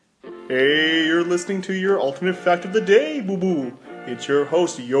Hey, you're listening to your ultimate fact of the day, Boo Boo. It's your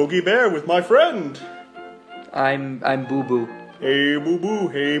host, Yogi Bear, with my friend. I'm Boo Boo. Hey, Boo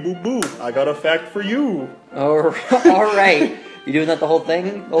Boo, I got a fact for you. All right. You doing that the whole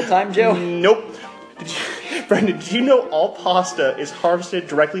time, Joe? Nope. Brendan, did you know all pasta is harvested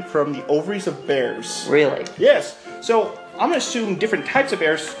directly from the ovaries of bears? Really? Yes. So I'm gonna assume different types of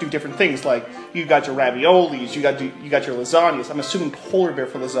bears do different things. Like you got your raviolis, you got your lasagnas. I'm assuming polar bear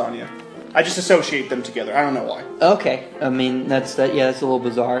for lasagna. I just associate them together. I don't know why. Okay. I mean, that's a little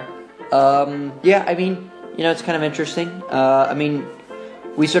bizarre. It's kind of interesting.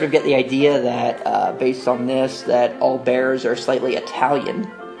 We sort of get the idea that, based on this, that all bears are slightly Italian,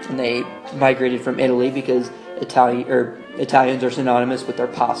 and they migrated from Italy because Italians are synonymous with their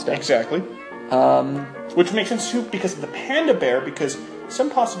pasta. Exactly. Which makes sense too because of the panda bear, because some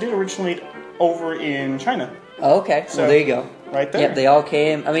pasta did originate over in China. Oh, okay. So, well, there you go. Right there. Yeah, they all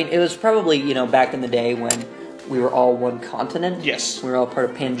came. I mean, it was probably, back in the day when we were all one continent. Yes. We were all part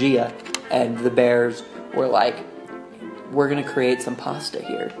of Pangea, and the bears were like, we're going to create some pasta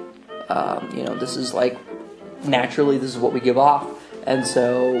here. This is like, naturally, this is what we give off. And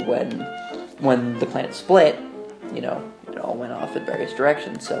so when the planet split, it all went off in various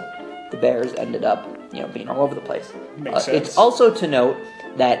directions. So the bears ended up, being all over the place. Makes sense. It's also to note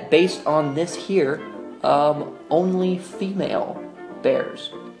that based on this here, only female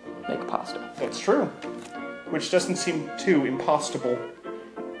bears make pasta. That's true. Which doesn't seem too impossible.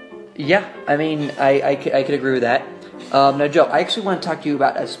 Yeah, I mean, I could agree with that. Now, Joe, I actually want to talk to you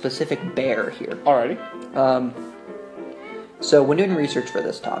about a specific bear here. Alrighty. So when doing research for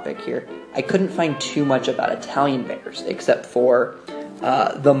this topic here, I couldn't find too much about Italian bears, except for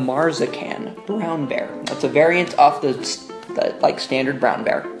the Marzipan brown bear. That's a variant off the standard brown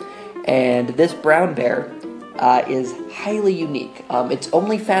bear. And this brown bear is highly unique. It's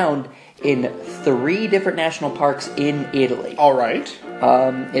only found in 3 different national parks in Italy. Alright.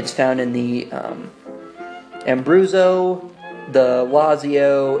 It's found in the Abruzzo, the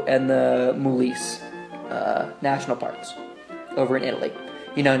Lazio, and the Molise national parks over in Italy.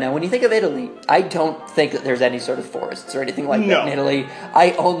 Now when you think of Italy, I don't think that there's any sort of forests or anything like that in Italy.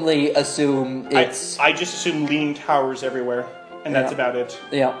 I only assume it's... I just assume leaning towers everywhere, and that's about it.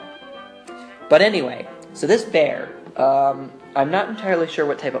 Yeah. But anyway, so this bear, I'm not entirely sure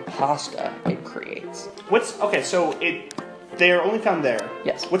what type of pasta it creates. They are only found there.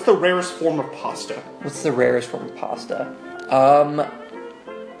 Yes. What's the rarest form of pasta? What's the rarest form of pasta?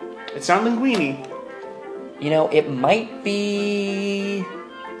 It's not linguine. It might be...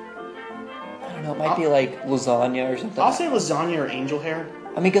 I don't know, it might be like lasagna or something. I'll say lasagna or angel hair.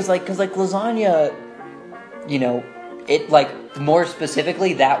 I mean, because lasagna, more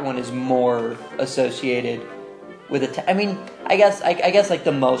specifically, that one is more associated with I guess like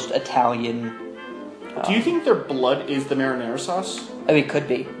the most Italian. Do you think their blood is the marinara sauce? I mean, it could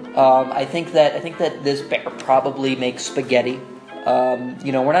be. I think that this bear probably makes spaghetti. We're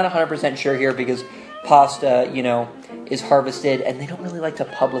not 100% sure here because pasta, is harvested, and they don't really like to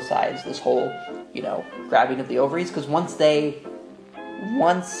publicize this whole, grabbing of the ovaries, because once the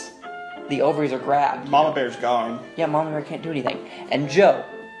ovaries are grabbed, Mama Bear's gone. Yeah, Mama Bear can't do anything. And Joe,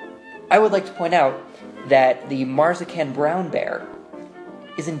 I would like to point out that the Marzipan brown bear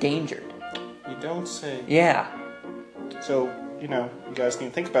is endangered. You don't say. Yeah. So, you guys need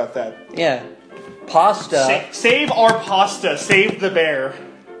to think about that. Yeah. Pasta. Save our pasta. Save the bear.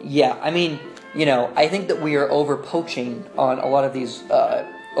 Yeah, I mean, I think that we are over poaching on a lot of these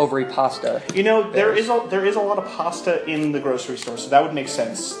ovary pasta. There is a lot of pasta in the grocery store, so that would make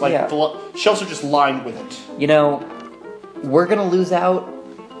sense. The shelves are just lined with it. We're gonna lose out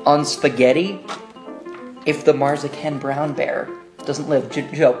on spaghetti if the Marzipan brown bear doesn't live.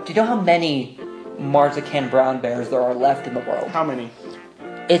 Joe, do you know how many Marzipan brown bears there are left in the world? How many?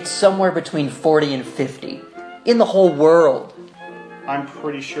 It's somewhere between 40 and 50 in the whole world. I'm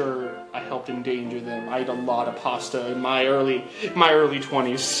pretty sure I helped endanger them. I ate a lot of pasta in my early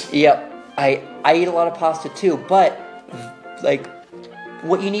 20s. Yep, I eat a lot of pasta too, but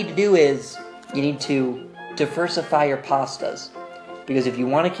what you need to do is you need to diversify your pastas, because if you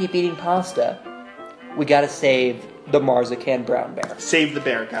want to keep eating pasta, we gotta save the Marzipan brown bear. Save the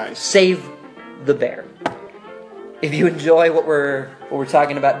bear, guys. Save the bear. If you enjoy what we're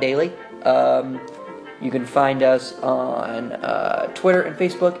talking about daily, you can find us on Twitter and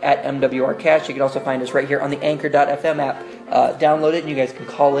Facebook at MWRcast. You can also find us right here on the Anchor.fm app. Download it, and you guys can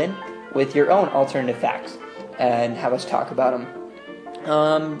call in with your own alternative facts and have us talk about them.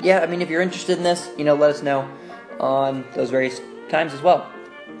 If you're interested in this, let us know on those various times as well.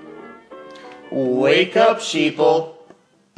 Wake up, sheeple.